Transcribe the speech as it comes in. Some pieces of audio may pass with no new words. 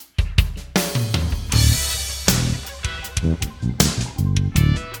The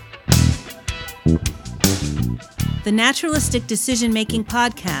Naturalistic Decision-Making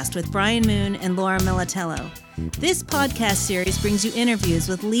Podcast with Brian Moon and Laura Militello. This podcast series brings you interviews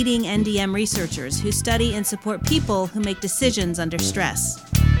with leading NDM researchers who study and support people who make decisions under stress.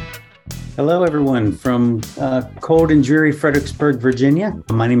 Hello, everyone, from cold and dreary Fredericksburg, Virginia.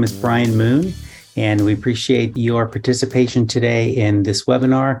 My name is Brian Moon, and we appreciate your participation today in this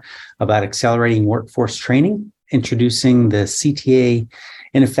webinar about accelerating workforce training, introducing the CTA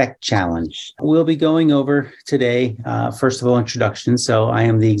in Effect Challenge. We'll be going over today, first of all, introduction. So I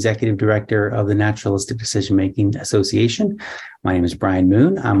am the Executive Director of the Naturalistic Decision-Making Association. My name is Brian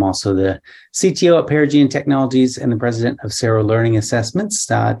Moon. I'm also the CTO at Perigean Technologies and the President of Sero Learning Assessments.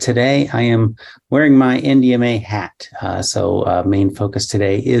 Today, I am wearing my NDMA hat. So main focus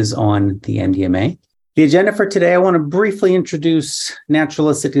today is on the NDMA. The agenda for today, I want to briefly introduce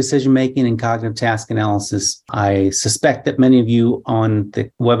naturalistic decision-making and cognitive task analysis. I suspect that many of you on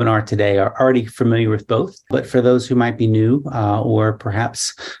the webinar today are already familiar with both, but for those who might be new, or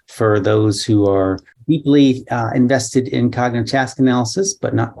perhaps for those who are deeply invested in cognitive task analysis,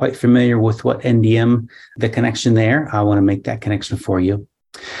 but not quite familiar with what NDM, the connection there, I want to make that connection for you.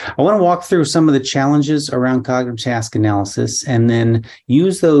 I want to walk through some of the challenges around cognitive task analysis and then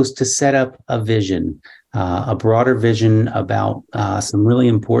use those to set up a vision, a broader vision about some really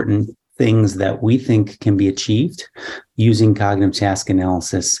important things that we think can be achieved using cognitive task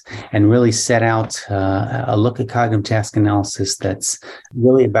analysis, and really set out a look at cognitive task analysis that's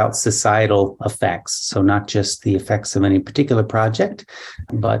really about societal effects. So not just the effects of any particular project,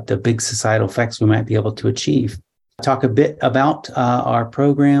 but the big societal effects we might be able to achieve. Talk a bit about our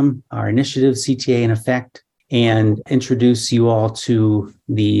program, our initiative, CTA in Effect, and introduce you all to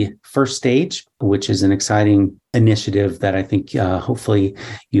the first stage, which is an exciting initiative that I think hopefully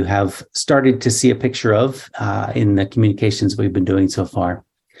you have started to see a picture of in the communications we've been doing so far.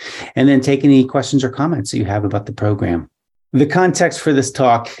 And then take any questions or comments that you have about the program. The context for this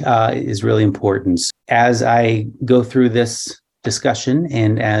talk is really important. As I go through this discussion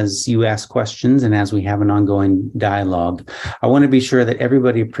and as you ask questions and as we have an ongoing dialogue, I want to be sure that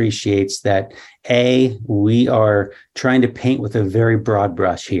everybody appreciates that we are trying to paint with a very broad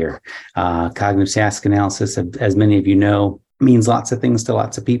brush here. Cognitive task analysis, as many of you know, means lots of things to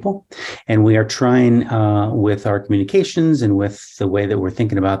lots of people. And we are trying with our communications and with the way that we're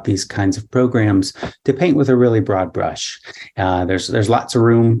thinking about these kinds of programs to paint with a really broad brush. There's lots of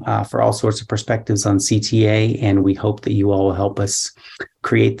room for all sorts of perspectives on CTA, and we hope that you all will help us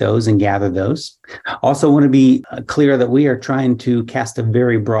create those and gather those. Also want to be clear that we are trying to cast a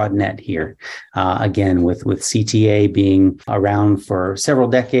very broad net here. Again, with CTA being around for several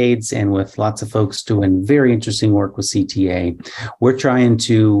decades and with lots of folks doing very interesting work with CTA, we're trying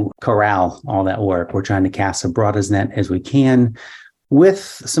to corral all that work. We're trying to cast as broad as net as we can, with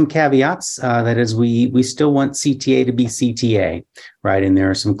some caveats, that is, we still want CTA to be CTA, right? And there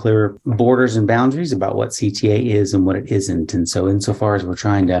are some clear borders and boundaries about what CTA is and what it isn't. And so insofar as we're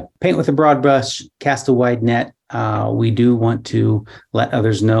trying to paint with a broad brush, cast a wide net, we do want to let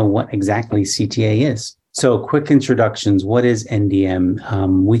others know what exactly CTA is. So quick introductions. What is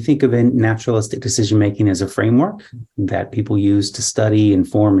NDM? We think of naturalistic decision-making as a framework that people use to study,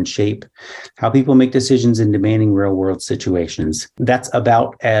 inform, and shape how people make decisions in demanding real-world situations. That's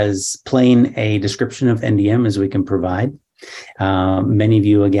about as plain a description of NDM as we can provide. Many of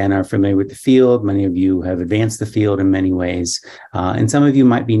you, again, are familiar with the field. Many of you have advanced the field in many ways. And some of you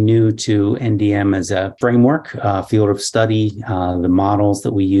might be new to NDM as a framework, field of study, the models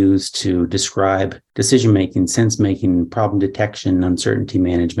that we use to describe decision-making, sense-making, problem detection, uncertainty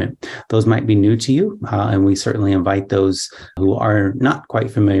management. Those might be new to you, and we certainly invite those who are not quite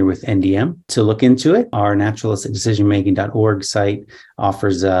familiar with NDM to look into it. Our naturalisticdecisionmaking.org site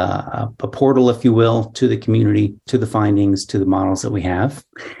offers a portal, if you will, to the community, to the findings, to the models that we have.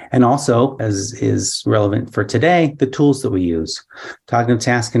 And also, as is relevant for today, the tools that we use. Cognitive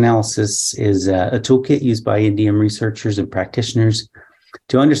task analysis is a toolkit used by NDM researchers and practitioners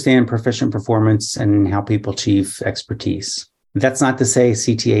to understand proficient performance and how people achieve expertise. That's not to say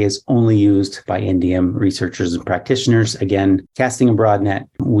CTA is only used by NDM researchers and practitioners. Again, casting a broad net,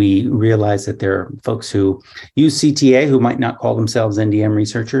 we realize that there are folks who use CTA who might not call themselves NDM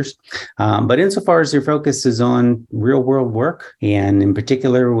researchers. But insofar as their focus is on real world work, and in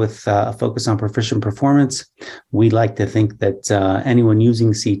particular with a focus on proficient performance, we like to think that anyone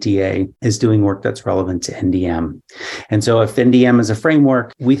using CTA is doing work that's relevant to NDM. And so if NDM is a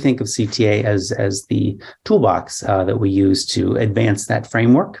framework, we think of CTA as the toolbox that we use to advance that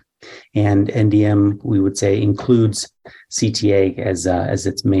framework. And NDM, we would say, includes CTA as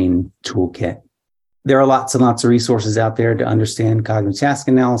its main toolkit. There are lots and lots of resources out there to understand cognitive task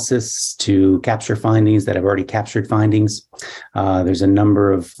analysis, to capture findings that have already captured findings. There's a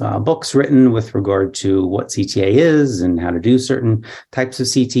number of books written with regard to what CTA is and how to do certain types of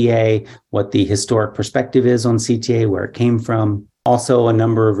CTA, what the historic perspective is on CTA, where it came from. Also, a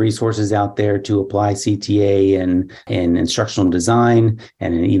number of resources out there to apply CTA in instructional design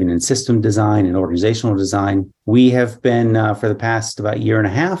and even in system design and organizational design. We have been, for the past about year and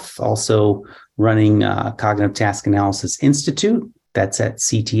a half, also running Cognitive Task Analysis Institute. That's at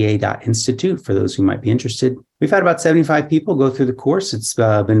cta.institute for those who might be interested. We've had about 75 people go through the course. It's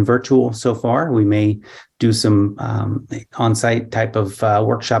been virtual so far. We may do some on-site type of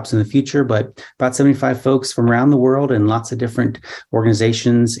workshops in the future, but about 75 folks from around the world and lots of different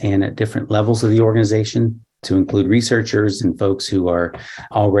organizations and at different levels of the organization, to include researchers and folks who are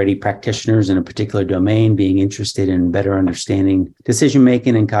already practitioners in a particular domain, being interested in better understanding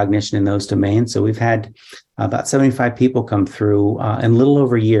decision-making and cognition in those domains. So we've had about 75 people come through in a little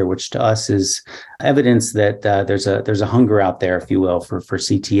over a year, which to us is evidence that there's a hunger out there, if you will, for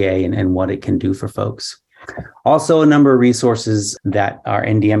CTA and what it can do for folks. Also, a number of resources that our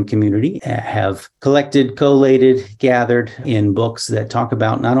NDM community have collected, collated, gathered in books that talk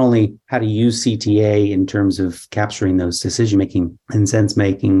about not only how to use CTA in terms of capturing those decision-making and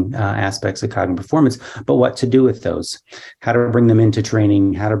sense-making aspects of cognitive performance, but what to do with those, how to bring them into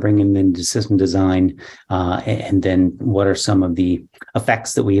training, how to bring them into system design, and then what are some of the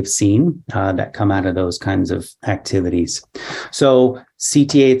effects that we have seen that come out of those kinds of activities. So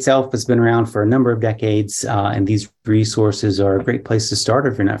CTA itself has been around for a number of decades, and these resources are a great place to start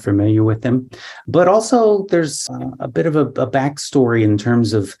if you're not familiar with them. But also there's a bit of a backstory in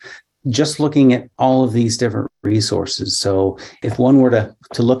terms of just looking at all of these different resources. So if one were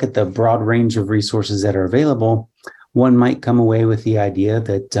to look at the broad range of resources that are available, one might come away with the idea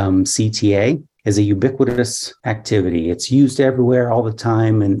that CTA is a ubiquitous activity. It's used everywhere all the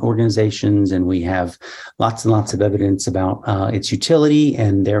time in organizations, and we have lots and lots of evidence about its utility,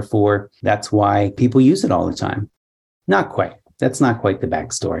 and therefore that's why people use it all the time. Not quite. That's not quite the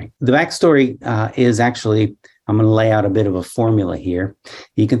backstory. The backstory is actually, I'm going to lay out a bit of a formula here.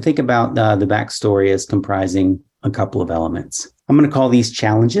 You can think about the backstory as comprising a couple of elements. I'm going to call these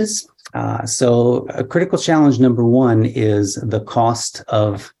challenges. So a critical challenge number one is the cost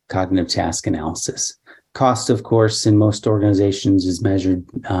of cognitive task analysis. Cost, of course, in most organizations is measured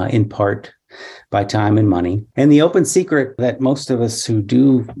in part by time and money. And the open secret that most of us who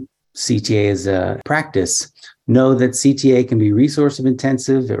do CTA as a practice know that CTA can be resource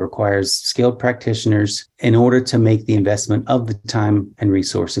intensive. It requires skilled practitioners in order to make the investment of the time and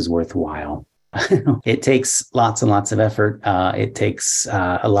resources worthwhile. It takes lots and lots of effort. It takes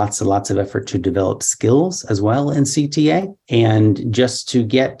lots and lots of effort to develop skills as well in CTA, and just to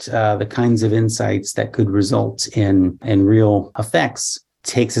get the kinds of insights that could result in real effects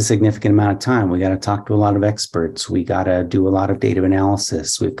takes a significant amount of time. We got to talk to a lot of experts. We got to do a lot of data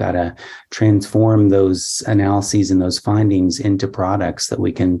analysis. We've got to transform those analyses and those findings into products that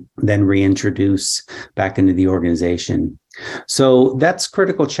we can then reintroduce back into the organization. So that's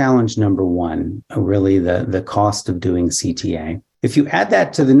critical challenge number one, really the cost of doing CTA. If you add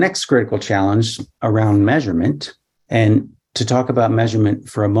that to the next critical challenge around measurement, and to talk about measurement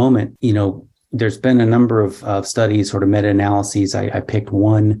for a moment, there's been a number of studies, sort of meta-analyses. I picked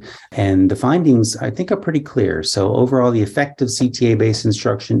one, and the findings, I think, are pretty clear. So overall, the effect of CTA-based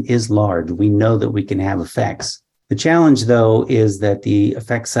instruction is large. We know that we can have effects. The challenge, though, is that the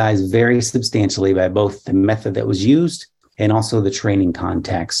effect size varies substantially by both the method that was used and also the training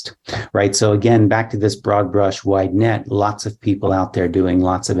context, right? So again, back to this broad brush, wide net, lots of people out there doing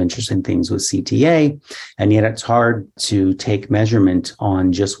lots of interesting things with CTA, and yet it's hard to take measurement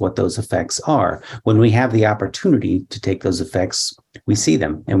on just what those effects are. When we have the opportunity to take those effects, we see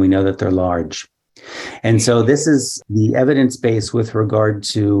them and we know that they're large. And so this is the evidence base with regard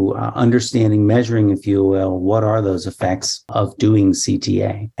to understanding, measuring, if you will, what are those effects of doing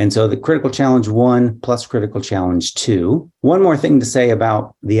CTA. And so the critical challenge one plus critical challenge two. One more thing to say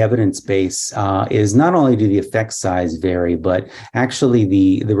about the evidence base is not only do the effect size vary, but actually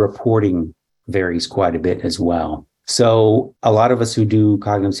the reporting varies quite a bit as well. So a lot of us who do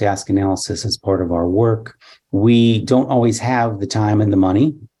cognitive task analysis as part of our work, we don't always have the time and the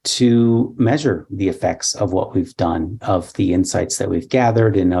money to measure the effects of what we've done, of the insights that we've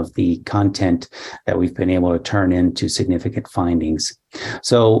gathered, and of the content that we've been able to turn into significant findings.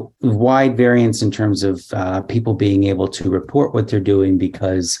 So wide variance in terms of people being able to report what they're doing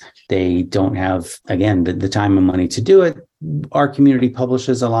because they don't have, again, the time and money to do it. Our community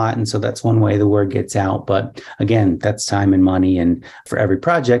publishes a lot, and so that's one way the word gets out. But again, that's time and money, and for every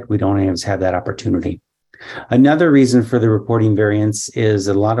project, we don't always have that opportunity. Another reason for the reporting variance is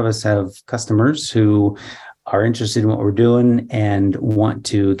a lot of us have customers who are interested in what we're doing and want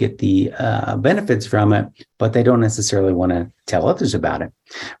to get the benefits from it, but they don't necessarily want to tell others about it,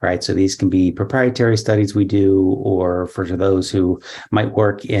 right? So these can be proprietary studies we do, or for those who might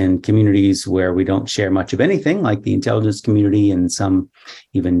work in communities where we don't share much of anything, like the intelligence community and some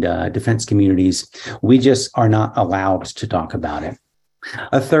even defense communities, we just are not allowed to talk about it.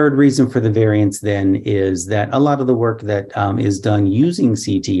 A third reason for the variance then is that a lot of the work that is done using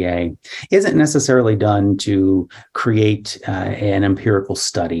CTA isn't necessarily done to create an empirical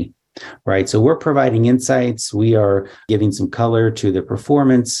study, right? So we're providing insights. We are giving some color to the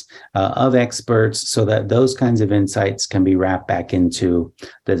performance of experts so that those kinds of insights can be wrapped back into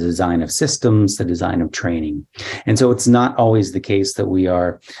the design of systems, the design of training. And so it's not always the case that we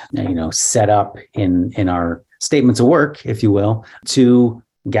are, set up in our statements of work, if you will, to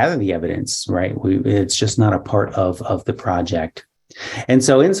gather the evidence, right? It's just not a part of the project. And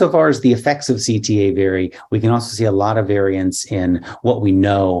so insofar as the effects of CTA vary, we can also see a lot of variance in what we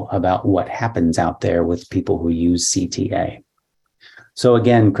know about what happens out there with people who use CTA. So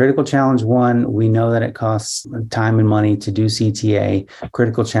again, critical challenge 1, we know that it costs time and money to do CTA.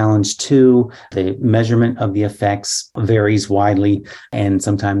 Critical challenge 2, the measurement of the effects varies widely, and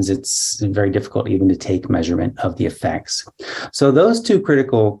sometimes it's very difficult even to take measurement of the effects. So those 2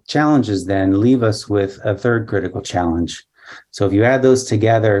 critical challenges then leave us with a third critical challenge. So if you add those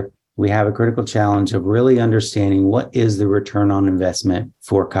together, we have a critical challenge of really understanding what is the return on investment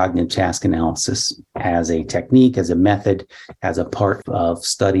for cognitive task analysis as a technique, as a method, as a part of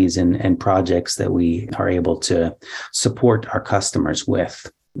studies and projects that we are able to support our customers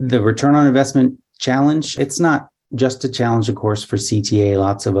with. The return on investment challenge, it's not just a challenge, of course, for CTA.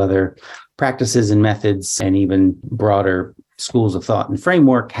 Lots of other practices and methods and even broader schools of thought and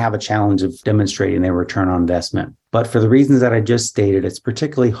framework have a challenge of demonstrating their return on investment. But for the reasons that I just stated, it's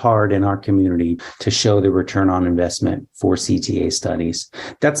particularly hard in our community to show the return on investment for CTA studies.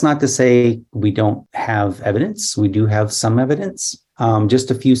 That's not to say we don't have evidence. We do have some evidence. Just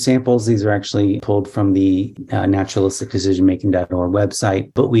a few samples. These are actually pulled from the naturalisticdecisionmaking.org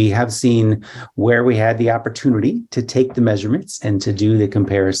website, but we have seen where we had the opportunity to take the measurements and to do the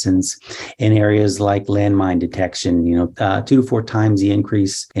comparisons in areas like landmine detection, 2 to 4 times the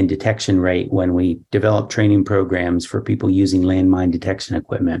increase in detection rate when we develop training programs for people using landmine detection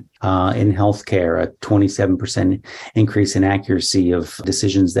equipment. In healthcare, a 27% increase in accuracy of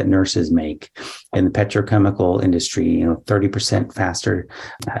decisions that nurses make. In the petrochemical industry, 30% faster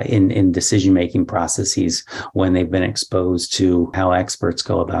in decision-making processes when they've been exposed to how experts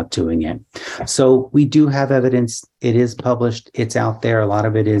go about doing it. So we do have evidence. It is published. It's out there. A lot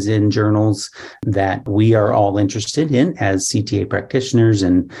of it is in journals that we are all interested in as CTA practitioners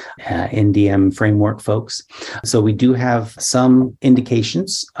and NDM framework folks. So we do have some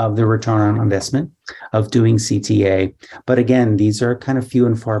indications of the return on investment of doing CTA. But again, these are kind of few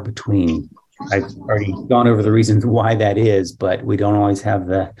and far between. I've already gone over the reasons why that is, but we don't always have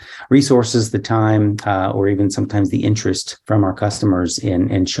the resources, the time, or even sometimes the interest from our customers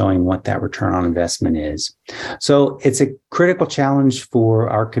in showing what that return on investment is. So it's a critical challenge for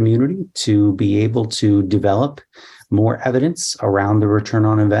our community to be able to develop more evidence around the return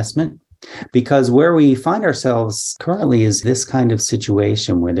on investment. Because where we find ourselves currently is this kind of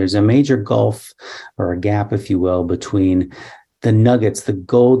situation where there's a major gulf or a gap, if you will, between the nuggets, the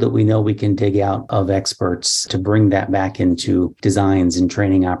gold that we know we can dig out of experts to bring that back into designs and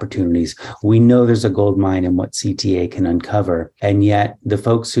training opportunities. We know there's a gold mine in what CTA can uncover. And yet the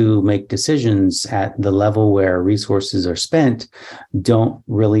folks who make decisions at the level where resources are spent don't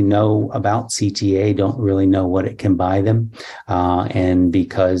really know about CTA, don't really know what it can buy them. And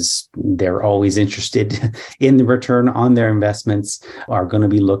because they're always interested in the return on their investments, are going to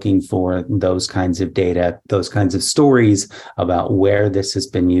be looking for those kinds of data, those kinds of stories about where this has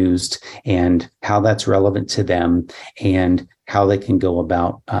been used and how that's relevant to them and how they can go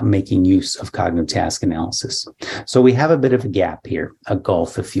about making use of cognitive task analysis. So we have a bit of a gap here, a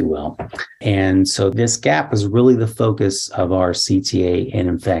gulf, if you will. And so this gap is really the focus of our CTA in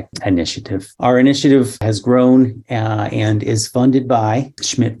Effect initiative. Our initiative has grown and is funded by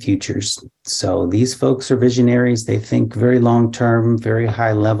Schmidt Futures. So these folks are visionaries. They think very long term, very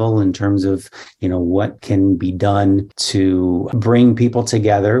high level in terms of, what can be done to bring people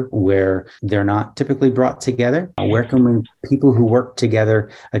together where they're not typically brought together. Where can people who work together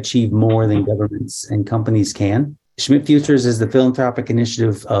achieve more than governments and companies can? Schmidt Futures is the philanthropic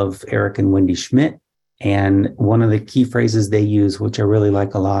initiative of Eric and Wendy Schmidt. And one of the key phrases they use, which I really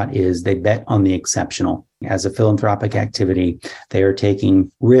like a lot, is they bet on the exceptional. As a philanthropic activity, they are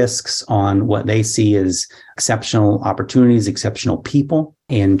taking risks on what they see as exceptional opportunities, exceptional people,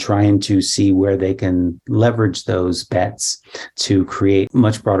 and trying to see where they can leverage those bets to create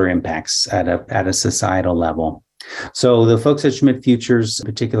much broader impacts at a societal level. So the folks at Schmidt Futures in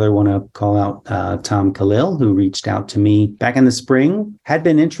particular want to call out Tom Khalil, who reached out to me back in the spring, had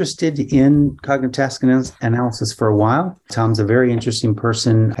been interested in cognitive task analysis for a while. Tom's a very interesting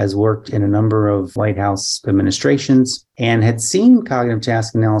person, has worked in a number of White House administrations, and had seen cognitive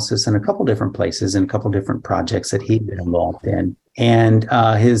task analysis in a couple different places and a couple different projects that he'd been involved in. And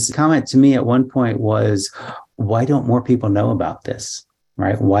his comment to me at one point was, why don't more people know about this?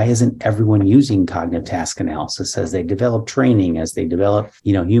 Right? Why isn't everyone using cognitive task analysis as they develop training, as they develop,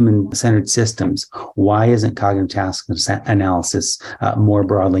 human-centered systems? Why isn't cognitive task analysis more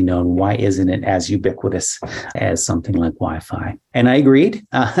broadly known? Why isn't it as ubiquitous as something like Wi-Fi? And I agreed.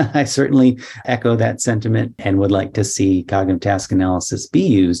 I certainly echo that sentiment and would like to see cognitive task analysis be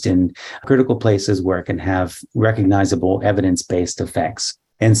used in critical places where it can have recognizable evidence-based effects.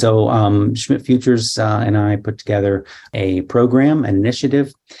 And so Schmidt Futures and I put together a program, an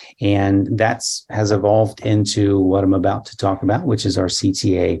initiative, and has evolved into what I'm about to talk about, which is our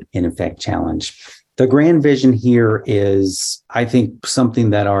CTA in Effect Challenge. The grand vision here is, I think, something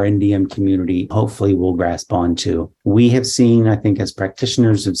that our NDM community hopefully will grasp onto. We have seen, I think, as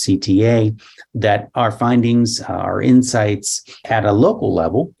practitioners of CTA, that our findings, our insights at a local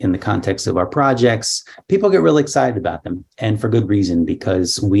level in the context of our projects, people get really excited about them, and for good reason,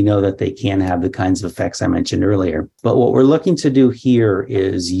 because we know that they can have the kinds of effects I mentioned earlier. But what we're looking to do here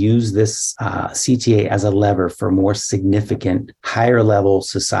is use this CTA as a lever for more significant, higher level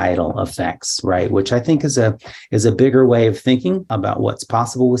societal effects, right? Which I think is a bigger way of thinking about what's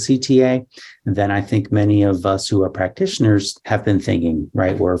possible with CTA than I think many of us who are practitioners have been thinking,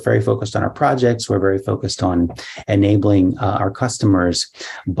 right? We're very focused on our projects. We're very focused on enabling our customers.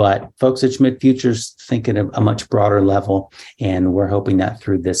 But folks at Schmidt Futures think at a much broader level. And we're hoping that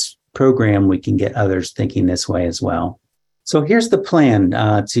through this program, we can get others thinking this way as well. So here's the plan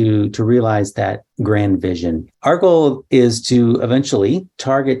to realize that grand vision. Our goal is to eventually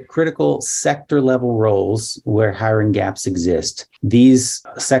target critical sector level roles where hiring gaps exist. These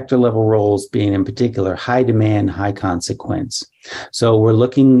sector level roles being in particular high demand, high consequence. So we're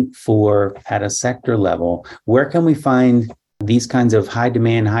looking for, at a sector level, where can we find these kinds of high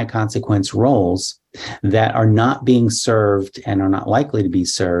demand, high consequence roles that are not being served and are not likely to be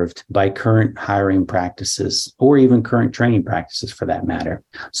served by current hiring practices or even current training practices for that matter.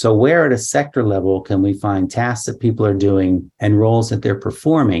 So where at a sector level can we find tasks that people are doing and roles that they're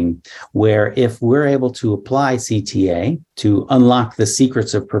performing where if we're able to apply CTA to unlock the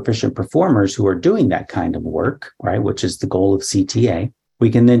secrets of proficient performers who are doing that kind of work, right, which is the goal of CTA, we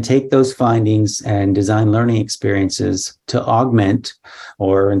can then take those findings and design learning experiences to augment,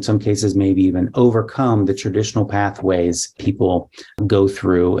 or in some cases, maybe even overcome the traditional pathways people go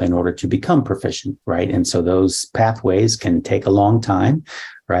through in order to become proficient, right? And so those pathways can take a long time,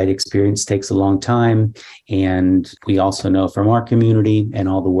 right? Experience takes a long time. And we also know from our community and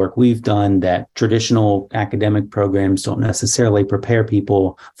all the work we've done that traditional academic programs don't necessarily prepare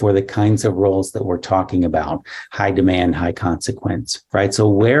people for the kinds of roles that we're talking about, high demand, high consequence, right? So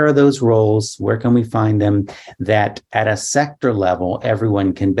where are those roles? Where can we find them that at a sector level,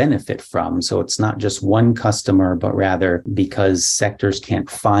 everyone can benefit from? So it's not just one customer, but rather because sectors can't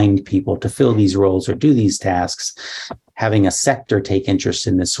find people to fill these roles or do these tasks, having a sector take interest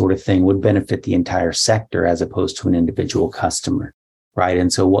in this sort of thing would benefit the entire sector as opposed to an individual customer, right?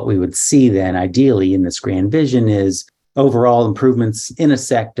 And so what we would see then ideally in this grand vision is overall improvements in a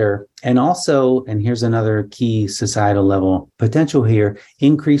sector, and also, and here's another key societal level potential here,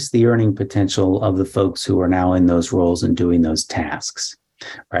 increase the earning potential of the folks who are now in those roles and doing those tasks.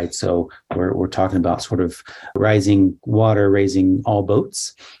 Right. So we're talking about sort of rising water, raising all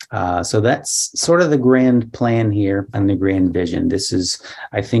boats. So that's sort of the grand plan here and the grand vision. This is,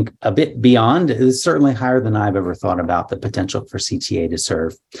 I think, a bit beyond. It's certainly higher than I've ever thought about the potential for CTA to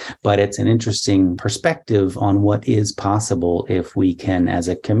serve. But it's an interesting perspective on what is possible if we can, as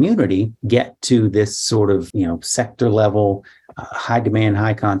a community, get to this sort of, sector level high demand,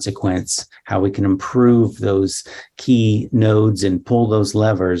 high consequence, how we can improve those key nodes and pull those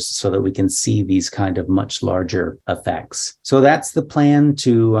levers so that we can see these kind of much larger effects. So that's the plan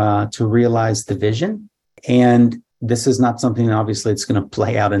to realize the vision. And this is not something, obviously, it's going to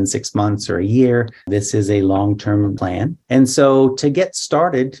play out in 6 months or a year. This is a long-term plan. And so to get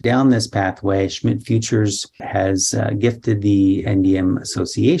started down this pathway, Schmidt Futures has gifted the NDM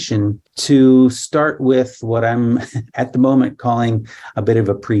Association to start with what I'm at the moment calling a bit of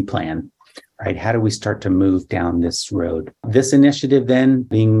a pre-plan. Right? How do we start to move down this road? This initiative then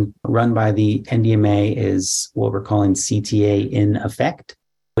being run by the NDMA is what we're calling CTA in Effect.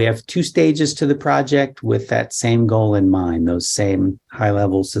 We have 2 stages to the project with that same goal in mind, those same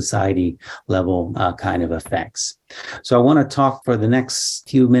high-level society level kind of effects. So I want to talk for the next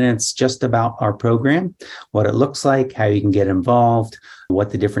few minutes just about our program, what it looks like, how you can get involved, what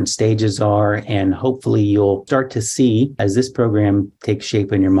the different stages are, and hopefully you'll start to see as this program takes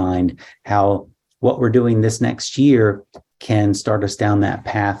shape in your mind how what we're doing this next year can start us down that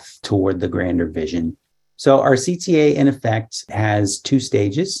path toward the grander vision. So our CTA in Effect has 2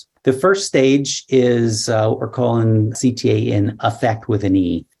 stages. The first stage is what we're calling CTA in Effect with an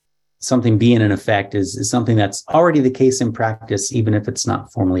E. Something being in effect is something that's already the case in practice, even if it's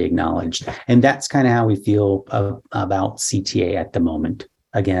not formally acknowledged. And that's kind of how we feel about CTA at the moment.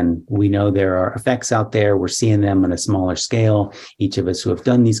 Again, we know there are effects out there. We're seeing them on a smaller scale. Each of us who have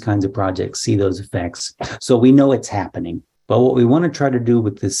done these kinds of projects see those effects. So we know it's happening. But what we want to try to do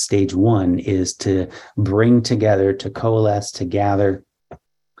with this stage 1 is to bring together, to coalesce, to gather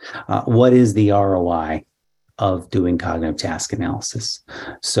what is the ROI of doing cognitive task analysis.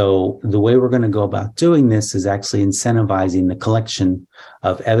 So the way we're going to go about doing this is actually incentivizing the collection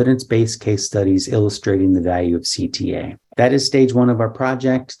of evidence-based case studies illustrating the value of CTA. That is stage 1 of our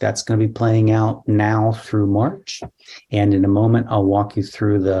project. That's going to be playing out now through March. And in a moment, I'll walk you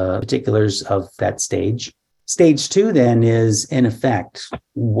through the particulars of that stage. Stage 2 then is, in effect,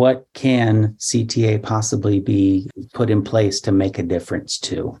 what can CTA possibly be put in place to make a difference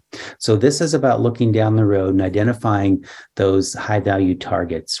to? So this is about looking down the road and identifying those high-value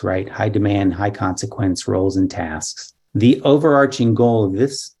targets, right? High demand, high consequence roles and tasks. The overarching goal of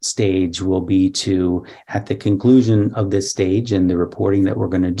this stage will be to, at the conclusion of this stage and the reporting that we're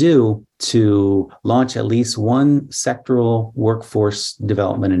going to do, to launch at least one sectoral workforce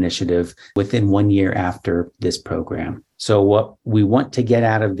development initiative within 1 year after this program. So what we want to get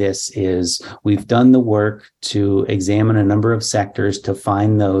out of this is we've done the work to examine a number of sectors to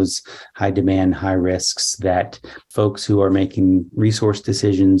find those high demand, high risks that folks who are making resource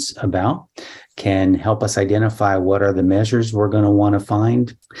decisions about can help us identify what are the measures we're going to want to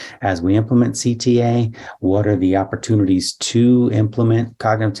find as we implement CTA, what are the opportunities to implement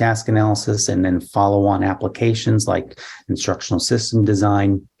cognitive task analysis, and then follow-on applications like instructional system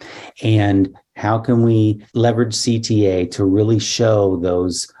design, and how can we leverage CTA to really show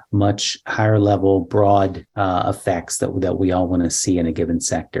those much higher level, broad effects that we all want to see in a given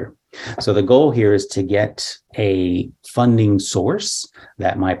sector. So the goal here is to get a funding source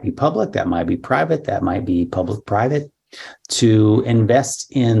that might be public, that might be private, that might be public-private, to invest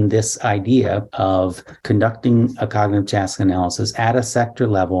in this idea of conducting a cognitive task analysis at a sector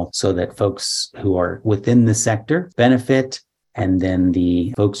level so that folks who are within the sector benefit, and then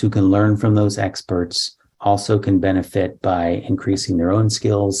the folks who can learn from those experts also can benefit by increasing their own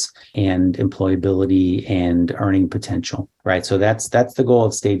skills and employability and earning potential, right? So that's the goal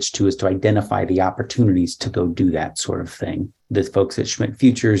of stage 2, is to identify the opportunities to go do that sort of thing. The folks at Schmidt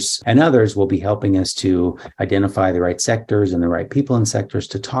Futures and others will be helping us to identify the right sectors and the right people in sectors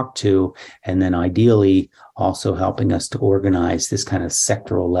to talk to, and then ideally also helping us to organize this kind of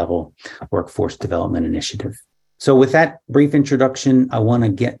sectoral level workforce development initiative. So with that brief introduction, I want to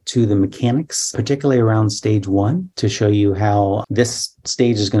get to the mechanics, particularly around stage 1, to show you how this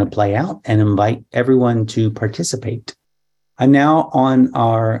stage is going to play out and invite everyone to participate. I'm now on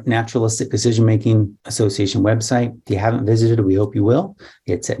our Naturalistic Decision Making Association website. If you haven't visited, we hope you will.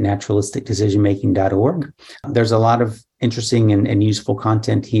 It's at naturalisticdecisionmaking.org. There's a lot of interesting and useful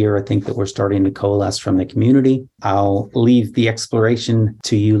content here, I think, that we're starting to coalesce from the community. I'll leave the exploration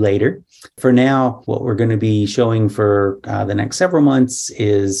to you later. For now, what we're going to be showing for the next several months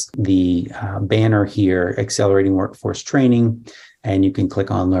is the banner here, Accelerating Workforce Training, and you can click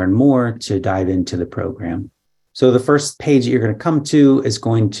on Learn More to dive into the program. So the first page that you're going to come to is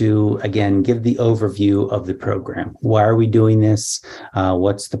going to, again, give the overview of the program. Why are we doing this?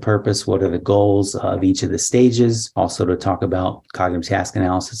 What's the purpose? What are the goals of each of the stages? Also to talk about cognitive task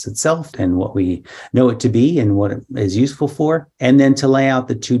analysis itself and what we know it to be and what it is useful for. And then to lay out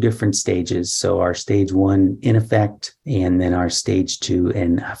the two different stages. So our stage 1 in effect, and then our stage 2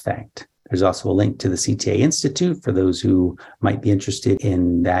 in effect. There's also a link to the CTA Institute for those who might be interested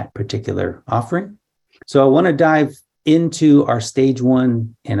in that particular offering. So I want to dive into our stage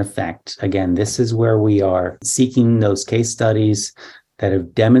 1 in effect. Again, this is where we are seeking those case studies that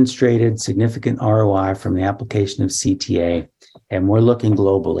have demonstrated significant ROI from the application of CTA, and we're looking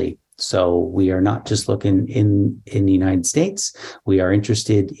globally. So we are not just looking in the United States. We are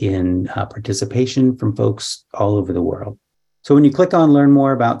interested in participation from folks all over the world. So when you click on Learn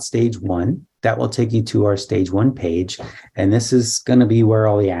More About Stage 1, that will take you to our stage 1 page. And this is going to be where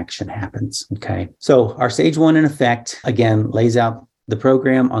all the action happens. Okay. So our stage 1 in effect, again, lays out the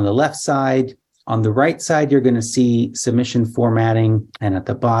program on the left side. On the right side, you're going to see submission formatting. And at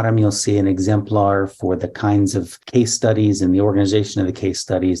the bottom, you'll see an exemplar for the kinds of case studies and the organization of the case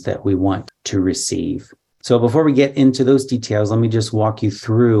studies that we want to receive. So before we get into those details, let me just walk you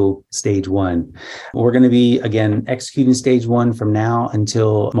through stage 1. We're going to be, again, executing stage 1 from now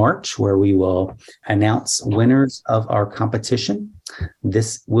until March, where we will announce winners of our competition.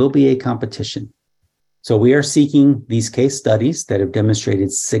 This will be a competition. So we are seeking these case studies that have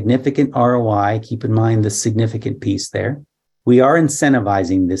demonstrated significant ROI. Keep in mind the significant piece there. We are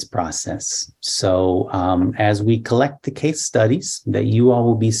incentivizing this process. So as we collect the case studies that you all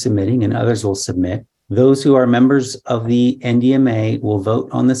will be submitting and others will submit, those who are members of the NDMA will vote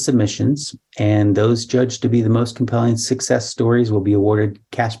on the submissions, and those judged to be the most compelling success stories will be awarded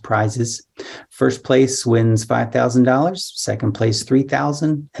cash prizes. First place wins $5,000, second place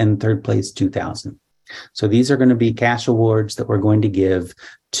 $3,000, and third place $2,000. So these are going to be cash awards that we're going to give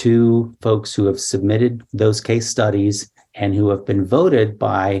to folks who have submitted those case studies and who have been voted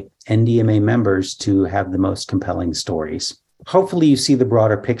by NDMA members to have the most compelling stories. Hopefully you see the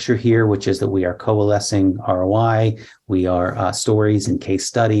broader picture here, which is that we are coalescing ROI. We are stories and case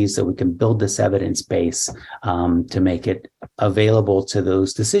studies that we can build this evidence base to make it available to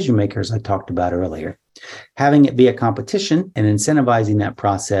those decision makers I talked about earlier. Having it be a competition and incentivizing that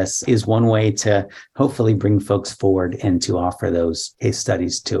process is one way to hopefully bring folks forward and to offer those case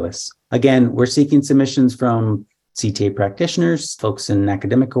studies to us. Again, we're seeking submissions from CTA practitioners, folks in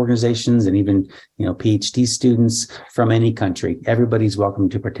academic organizations, and even, PhD students from any country. Everybody's welcome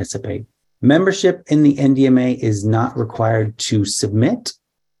to participate. Membership in the NDMA is not required to submit.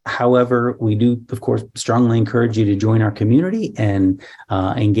 However, we do, of course, strongly encourage you to join our community and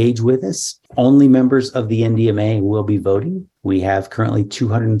engage with us. Only members of the NDMA will be voting. We have currently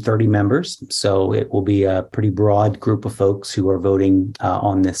 230 members, so it will be a pretty broad group of folks who are voting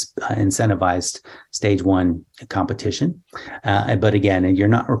on this incentivized stage 1 competition. But again, you're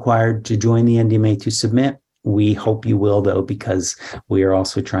not required to join the NDMA to submit. We hope you will, though, because we are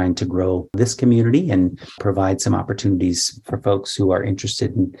also trying to grow this community and provide some opportunities for folks who are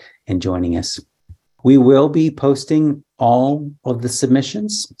interested in joining us. We will be posting all of the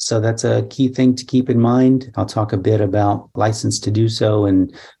submissions, so that's a key thing to keep in mind. I'll talk a bit about license to do so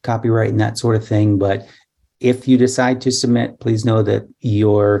and copyright and that sort of thing, but if you decide to submit, please know that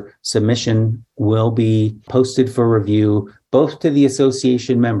your submission will be posted for review both to the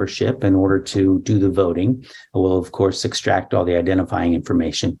association membership in order to do the voting. We'll, of course, extract all the identifying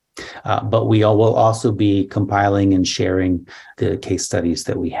information, but we will also be compiling and sharing the case studies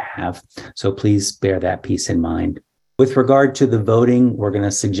that we have. So please bear that piece in mind. With regard to the voting, we're going to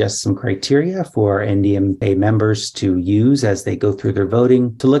suggest some criteria for NDMA members to use as they go through their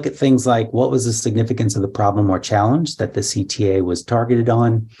voting to look at things like what was the significance of the problem or challenge that the CTA was targeted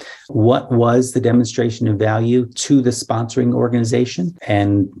on, what was the demonstration of value to the sponsoring organization,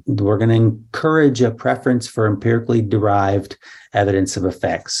 and we're going to encourage a preference for empirically derived evidence of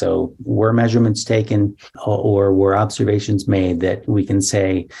effect. So were measurements taken or were observations made that we can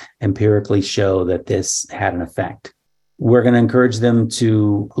say empirically show that this had an effect. We're going to encourage them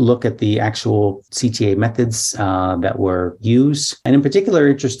to look at the actual CTA methods that were used, and in particular,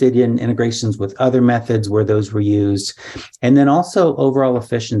 interested in integrations with other methods where those were used, and then also overall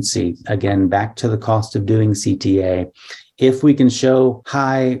efficiency. Again, back to the cost of doing CTA. If we can show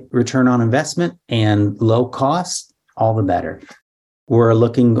high return on investment and low cost, all the better. We're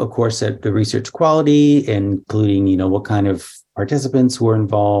looking, of course, at the research quality, including, what kind of participants were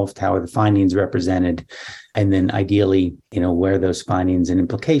involved, how are the findings represented, and then ideally, where those findings and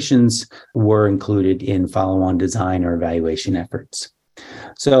implications were included in follow-on design or evaluation efforts.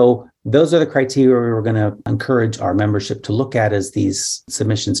 So those are the criteria we're going to encourage our membership to look at as these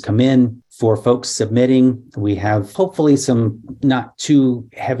submissions come in. For folks submitting, we have hopefully some not too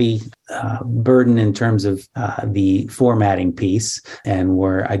heavy burden in terms of the formatting piece. And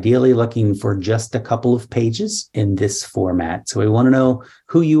we're ideally looking for just a couple of pages in this format. So we want to know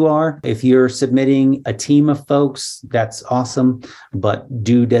who you are. If you're submitting a team of folks, that's awesome. But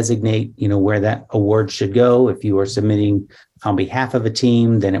do designate, where that award should go. If you are submitting on behalf of a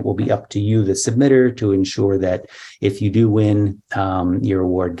team, then it will be up to you, the submitter, to ensure that if you do win, your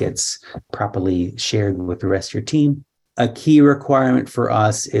award gets properly shared with the rest of your team. A key requirement for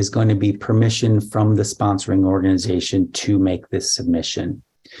us is going to be permission from the sponsoring organization to make this submission.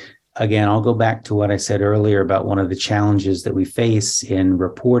 Again, I'll go back to what I said earlier about one of the challenges that we face in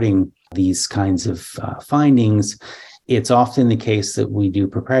reporting these kinds of findings. It's often the case that we do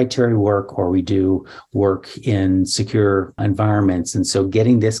proprietary work or we do work in secure environments. And so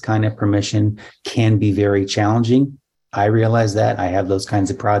getting this kind of permission can be very challenging. I realize that. I have those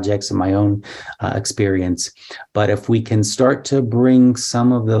kinds of projects in my own experience. But if we can start to bring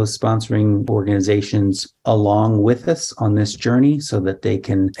some of those sponsoring organizations along with us on this journey so that they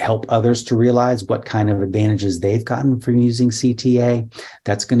can help others to realize what kind of advantages they've gotten from using CTA,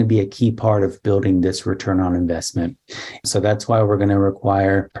 that's going to be a key part of building this return on investment. So that's why we're going to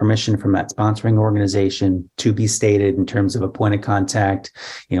require permission from that sponsoring organization to be stated in terms of a point of contact,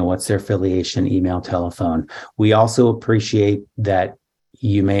 what's their affiliation, email, telephone. We also appreciate that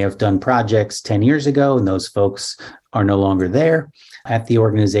you may have done projects 10 years ago and those folks are no longer there at the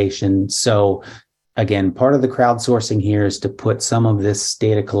organization. So again, part of the crowdsourcing here is to put some of this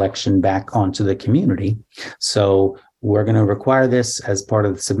data collection back onto the community. So we're going to require this as part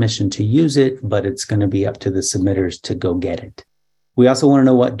of the submission to use it, but it's going to be up to the submitters to go get it. We also want to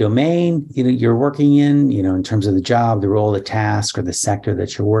know what domain you're working in terms of the job, the role, the task, or the sector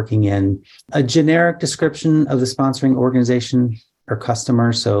that you're working in. A generic description of the sponsoring organization or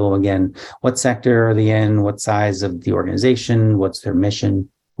customer. So again, what sector are they in? What size of the organization? What's their mission?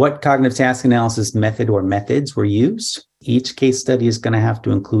 What cognitive task analysis method or methods were used? Each case study is going to have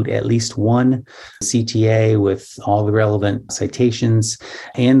to include at least one CTA with all the relevant citations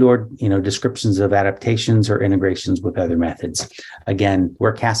and or descriptions of adaptations or integrations with other methods. Again,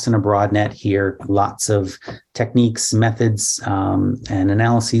 we're casting a broad net here. Lots of techniques, methods, and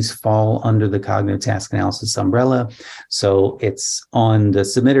analyses fall under the cognitive task analysis umbrella. So it's on the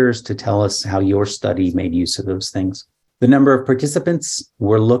submitters to tell us how your study made use of those things. The number of participants,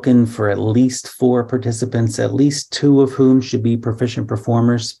 we're looking for at least 4 participants, at least 2 of whom should be proficient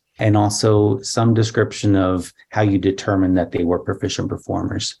performers, and also some description of how you determine that they were proficient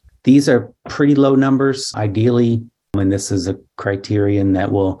performers. These are pretty low numbers, ideally, and this is a criterion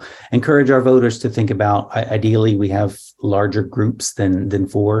that will encourage our voters to think about. Ideally, we have larger groups than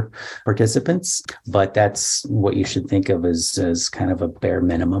 4 participants, but that's what you should think of as kind of a bare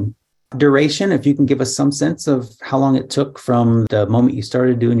minimum. Duration, if you can give us some sense of how long it took from the moment you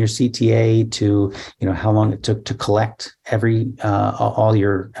started doing your CTA to, how long it took to collect all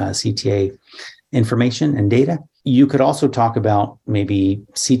your CTA information and data. You could also talk about maybe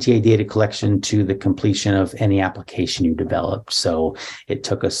CTA data collection to the completion of any application you developed. So it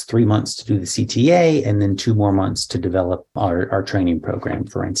took us 3 months to do the CTA and then 2 more months to develop our training program,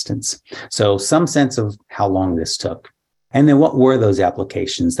 for instance. So some sense of how long this took. And then what were those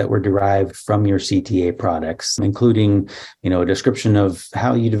applications that were derived from your CTA products, including, a description of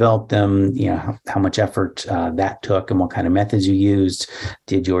how you developed them, how much effort that took and what kind of methods you used.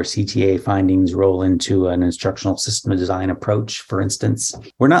 Did your CTA findings roll into an instructional system design approach, for instance?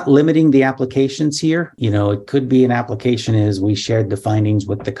 We're not limiting the applications here. It could be an application is we shared the findings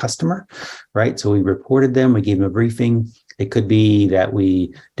with the customer, right? So we reported them, we gave them a briefing. It could be that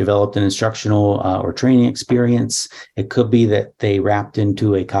we developed an instructional or training experience. It could be that they wrapped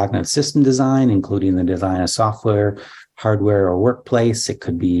into a cognitive system design, including the design of software, hardware, or workplace. It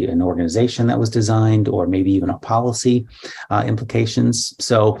could be an organization that was designed, or maybe even a policy implications.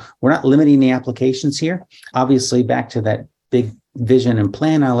 So we're not limiting the applications here. Obviously, back to that big vision and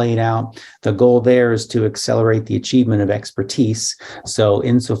plan I laid out, the goal there is to accelerate the achievement of expertise. So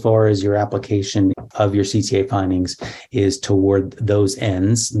insofar as your application of your CTA findings is toward those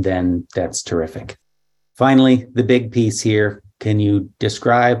ends, then that's terrific. Finally, the big piece here, can you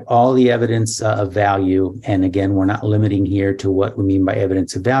describe all the evidence of value? And again, we're not limiting here to what we mean by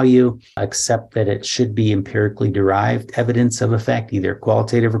evidence of value, except that it should be empirically derived evidence of effect, either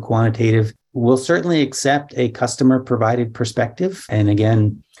qualitative or quantitative. We'll certainly accept a customer-provided perspective. And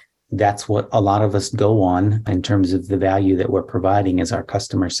again, that's what a lot of us go on in terms of the value that we're providing as our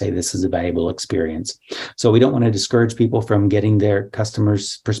customers say this is a valuable experience. So we don't want to discourage people from getting their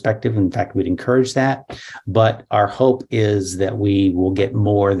customers' perspective. In fact, we'd encourage that. But our hope is that we will get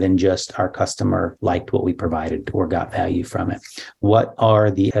more than just our customer liked what we provided or got value from it. What are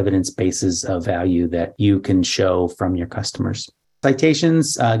the evidence bases of value that you can show from your customers?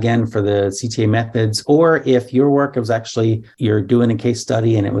 Citations, again, for the CTA methods, or if your work was actually, you're doing a case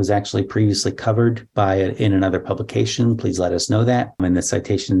study and it was actually previously covered in another publication, please let us know that. And the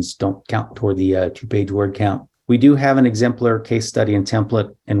citations don't count toward the 2-page word count. We do have an exemplar case study and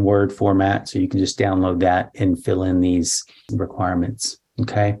template in Word format, so you can just download that and fill in these requirements.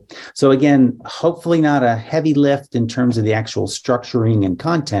 Okay. So again, hopefully not a heavy lift in terms of the actual structuring and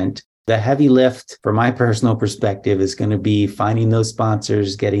content. The heavy lift, from my personal perspective, is going to be finding those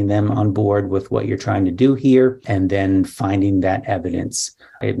sponsors, getting them on board with what you're trying to do here, and then finding that evidence.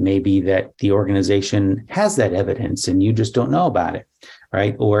 It may be that the organization has that evidence and you just don't know about it,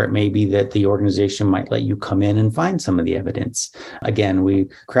 right? Or it may be that the organization might let you come in and find some of the evidence. Again, we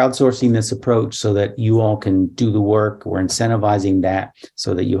crowdsourcing this approach so that you all can do the work. We're incentivizing that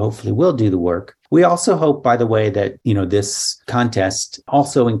so that you hopefully will do the work. We also hope, by the way, that, this contest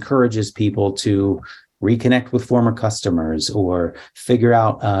also encourages people to reconnect with former customers or figure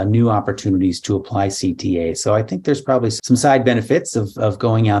out new opportunities to apply CTA. So I think there's probably some side benefits of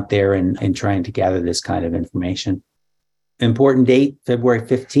going out there and trying to gather this kind of information. Important date, February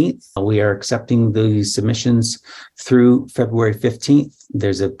 15th. We are accepting the submissions through February 15th.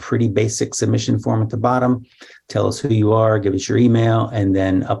 There's a pretty basic submission form at the bottom. Tell us who you are, give us your email, and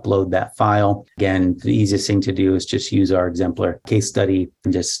then upload that file. Again, the easiest thing to do is just use our exemplar case study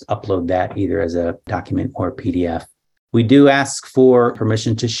and just upload that either as a document or a PDF. We do ask for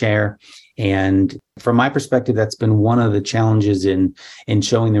permission to share. And from my perspective, that's been one of the challenges in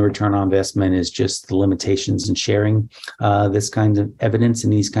showing the return on investment is just the limitations in sharing this kind of evidence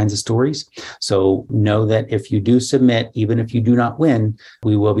and these kinds of stories. So know that if you do submit, even if you do not win,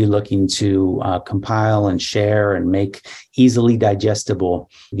 we will be looking to compile and share and make easily digestible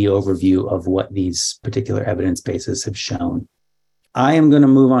the overview of what these particular evidence bases have shown. I am going to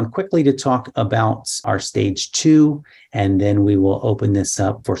move on quickly to talk about our stage 2, and then we will open this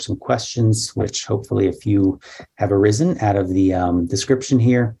up for some questions, which hopefully a few have arisen out of the description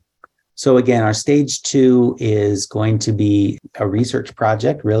here. So again, our stage 2 is going to be a research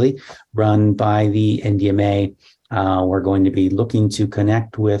project, really, run by the NDMA. We're going to be looking to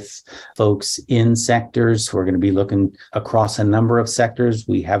connect with folks in sectors. We're going to be looking across a number of sectors.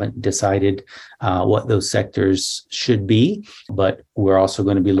 We haven't decided what those sectors should be, but we're also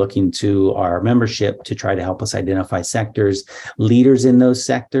going to be looking to our membership to try to help us identify sectors, leaders in those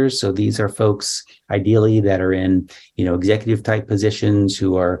sectors. So these are folks ideally that are in, executive type positions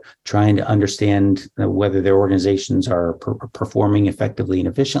who are trying to understand whether their organizations are performing effectively and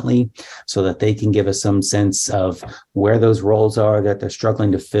efficiently so that they can give us some sense of where those roles are that they're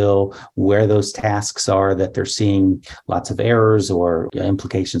struggling to fill, where those tasks are that they're seeing lots of errors or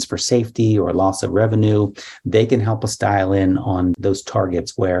implications for safety or loss of revenue. They can help us dial in on those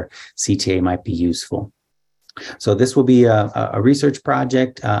targets where CTA might be useful. So this will be a research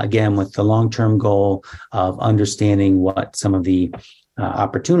project, again, with the long-term goal of understanding what some of the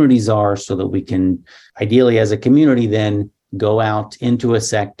opportunities are so that we can, ideally as a community, then go out into a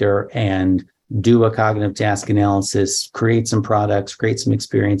sector and do a cognitive task analysis, create some products, create some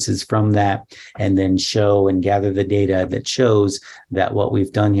experiences from that, and then show and gather the data that shows that what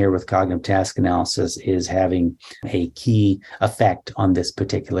we've done here with cognitive task analysis is having a key effect on this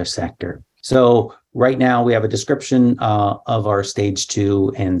particular sector. So right now we have a description of our stage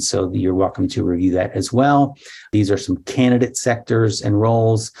 2, and so you're welcome to review that as well. These are some candidate sectors and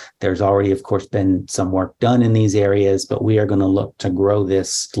roles. There's already, of course, been some work done in these areas, but we are going to look to grow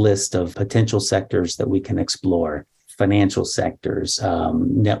this list of potential sectors that we can explore. Financial sectors,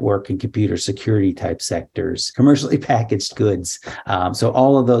 network and computer security type sectors, commercially packaged goods. So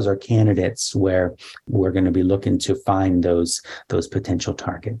all of those are candidates where we're going to be looking to find those potential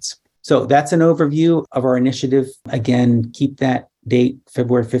targets. So that's an overview of our initiative. Again, keep that date,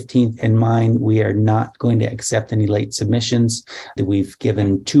 February 15th, in mind. We are not going to accept any late submissions. We've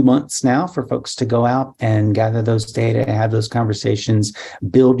given 2 months now for folks to go out and gather those data, have those conversations,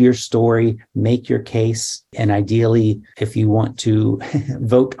 build your story, make your case. And ideally, if you want to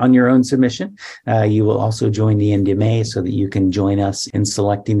vote on your own submission, you will also join the NDMA so that you can join us in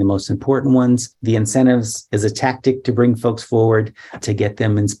selecting the most important ones. The incentives is a tactic to bring folks forward, to get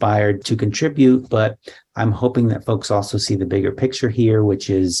them inspired to contribute, but I'm hoping that folks also see the bigger picture here, which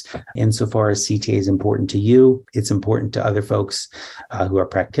is insofar as CTA is important to you, it's important to other folks who are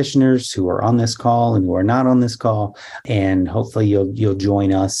practitioners, who are on this call and who are not on this call. And hopefully you'll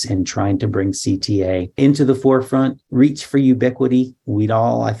join us in trying to bring CTA into the forefront, reach for ubiquity. We'd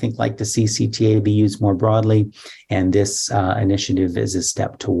all, I think, like to see CTA be used more broadly. And this initiative is a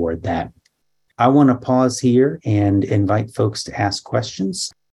step toward that. I want to pause here and invite folks to ask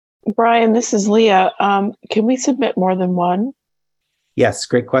questions. Brian, this is Leah. Can we submit more than one? Yes,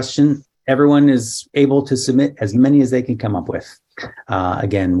 great question. Everyone is able to submit as many as they can come up with.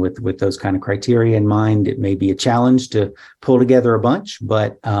 Again, with those kind of criteria in mind, it may be a challenge to pull together a bunch,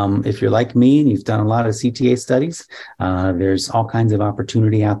 but if you're like me and you've done a lot of CTA studies, there's all kinds of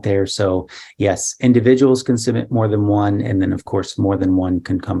opportunity out there. So yes, individuals can submit more than one, and then of course, more than one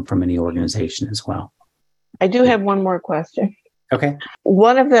can come from any organization as well. I do have one more question. Okay.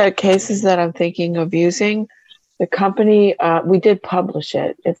 One of the cases that I'm thinking of using, the company, we did publish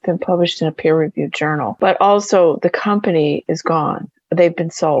it. It's been published in a peer-reviewed journal, but also the company is gone. They've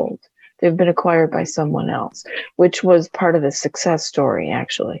been sold. They've been acquired by someone else, which was part of the success story,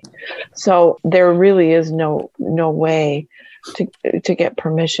 actually. So there really is no way to get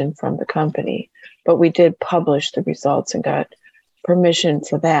permission from the company, but we did publish the results and got permission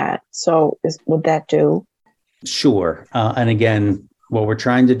for that. So would that do? Sure. And again, what we're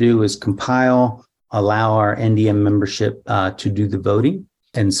trying to do is allow our NDM membership to do the voting.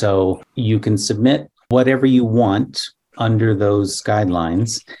 And so you can submit whatever you want under those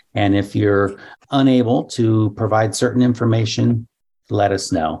guidelines. And if you're unable to provide certain information, let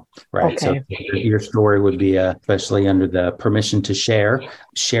us know, right? Okay. So your story would be, especially under the permission to share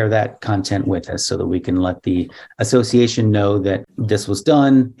that content with us so that we can let the association know that this was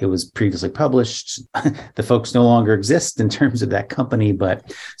done. It was previously published. The folks no longer exist in terms of that company.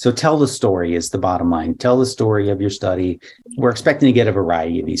 But so tell the story is the bottom line. Tell the story of your study. We're expecting to get a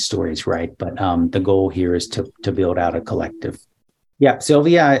variety of these stories, right? But the goal here is to build out a collective. Yeah,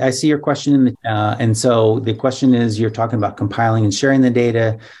 Sylvia, I see your question. And so the question is, you're talking about compiling and sharing the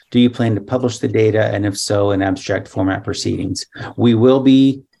data. Do you plan to publish the data? And if so, in abstract format proceedings? We will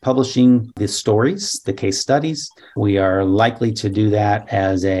be publishing the stories, the case studies. We are likely to do that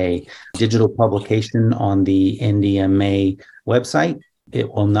as a digital publication on the NDMA website.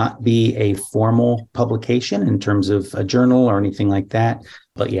 It will not be a formal publication in terms of a journal or anything like that.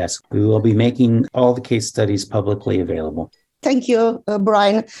 But yes, we will be making all the case studies publicly available. Thank you,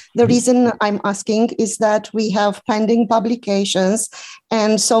 Brian. The reason I'm asking is that we have pending publications.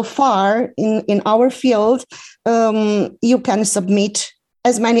 And so far in our field, you can submit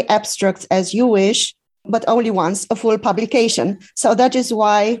as many abstracts as you wish, but only once a full publication. So that is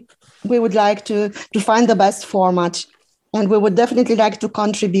why we would like to find the best format. And we would definitely like to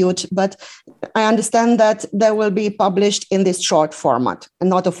contribute, but I understand that they will be published in this short format and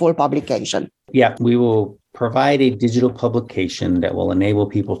not a full publication. Yeah, we will provide a digital publication that will enable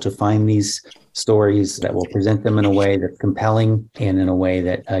people to find these stories, that will present them in a way that's compelling and in a way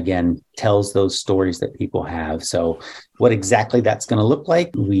that, again, tells those stories that people have. So what exactly that's going to look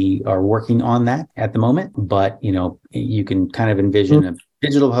like, we are working on that at the moment, but, you can kind of envision a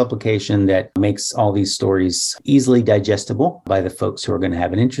digital publication that makes all these stories easily digestible by the folks who are going to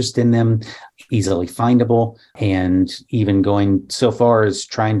have an interest in them, easily findable, and even going so far as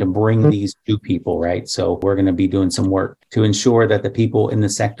trying to bring these to people, right? So we're going to be doing some work to ensure that the people in the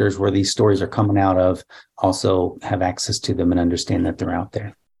sectors where these stories are coming out of also have access to them and understand that they're out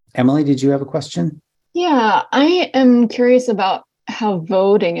there. Emily, did you have a question? Yeah, I am curious about how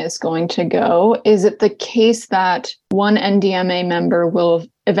voting is going to go. Is it the case that one NDMA member will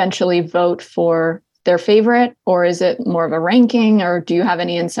eventually vote for their favorite, or is it more of a ranking, or do you have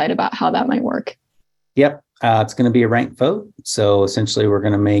any insight about how that might work? Yep. It's going to be a ranked vote. So essentially, we're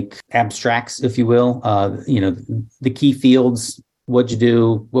going to make abstracts, if you will, the key fields. What'd you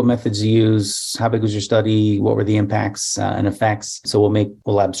do? What methods you use? How big was your study? What were the impacts and effects? So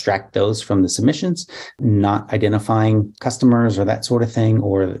we'll abstract those from the submissions, not identifying customers or that sort of thing,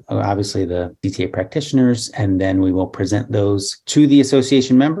 or obviously the CTA practitioners. And then we will present those to the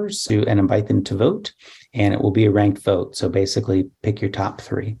association members and invite them to vote. And it will be a ranked vote. So basically pick your top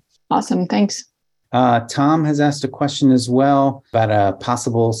 3. Awesome. Thanks. Tom has asked a question as well about a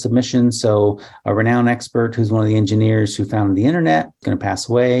possible submission. So a renowned expert who's one of the engineers who founded the internet, going to pass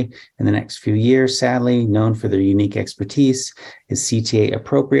away in the next few years, sadly, known for their unique expertise. Is CTA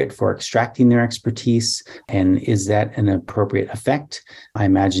appropriate for extracting their expertise? And is that an appropriate effect? I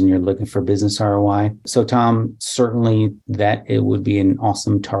imagine you're looking for business ROI. So Tom, certainly that it would be an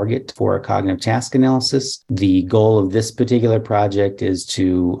awesome target for a cognitive task analysis. The goal of this particular project is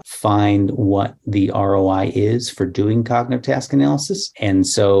to find what the ROI is for doing cognitive task analysis. And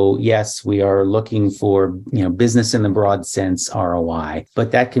so, yes, we are looking for, business in the broad sense ROI,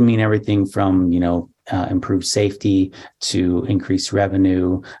 but that can mean everything from, improved safety to increased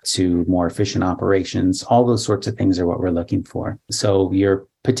revenue to more efficient operations. All those sorts of things are what we're looking for. So your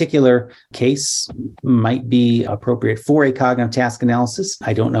particular case might be appropriate for a cognitive task analysis.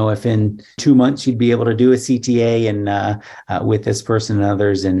 I don't know if in 2 months you'd be able to do a CTA and with this person and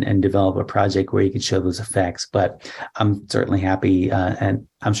others and develop a project where you could show those effects. But I'm certainly happy, and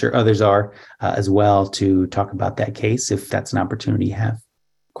I'm sure others are as well, to talk about that case if that's an opportunity you have.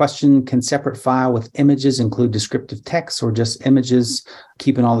 Question, can separate file with images include descriptive text or just images,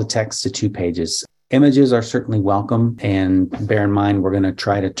 keeping all the text to 2 pages? Images are certainly welcome. And bear in mind, we're going to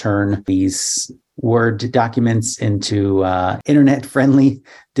try to turn these Word documents into internet-friendly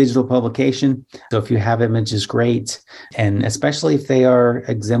digital publication. So if you have images, great. And especially if they are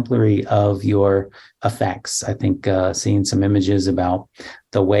exemplary of your effects. I think seeing some images about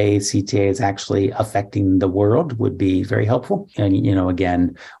the way CTA is actually affecting the world would be very helpful. And,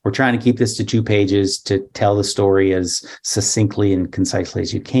 again, we're trying to keep this to 2 pages to tell the story as succinctly and concisely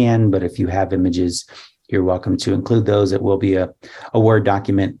as you can. But if you have images, you're welcome to include those. It will be a Word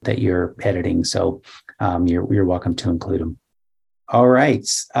document that you're editing. So you're welcome to include them. All right.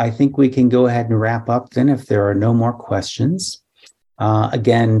 I think we can go ahead and wrap up then if there are no more questions.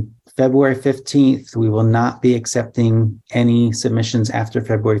 Again, February 15th, we will not be accepting any submissions after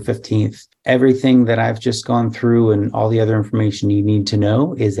February 15th. Everything that I've just gone through and all the other information you need to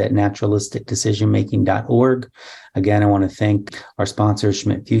know is at naturalisticdecisionmaking.org. Again, I want to thank our sponsor,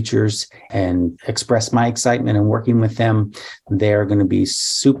 Schmidt Futures, and express my excitement in working with them. They're going to be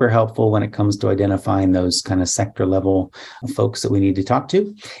super helpful when it comes to identifying those kind of sector level folks that we need to talk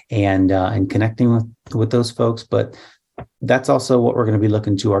to and connecting with those folks. But that's also what we're going to be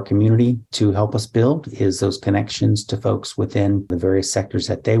looking to our community to help us build, is those connections to folks within the various sectors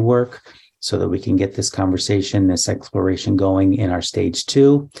that they work, so that we can get this conversation, this exploration going in our stage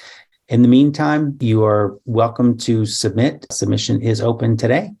 2. In the meantime, you are welcome to submit. Submission is open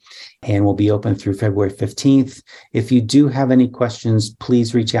today and will be open through February 15th. If you do have any questions,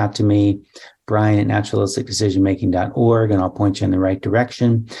 please reach out to me, Brian at naturalisticdecisionmaking.org, and I'll point you in the right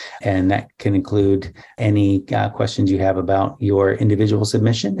direction. And that can include any questions you have about your individual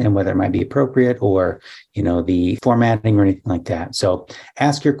submission and whether it might be appropriate, or, the formatting or anything like that. So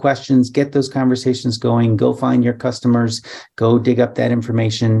ask your questions, get those conversations going, go find your customers, go dig up that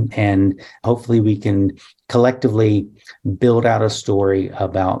information, and hopefully we can collectively build out a story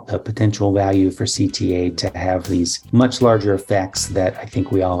about the potential value for CTA to have these much larger effects that I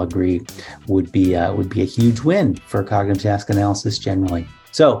think we all agree would be a huge win for cognitive task analysis generally.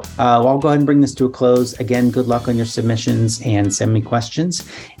 So I'll go ahead and bring this to a close. Again, good luck on your submissions and send me questions.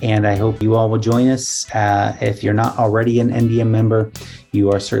 And I hope you all will join us. If you're not already an NDM member,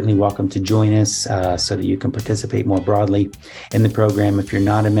 you are certainly welcome to join us so that you can participate more broadly in the program. If you're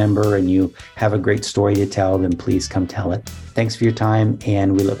not a member and you have a great story to tell, then please come tell it. Thanks for your time,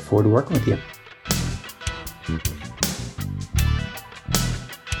 and we look forward to working with you.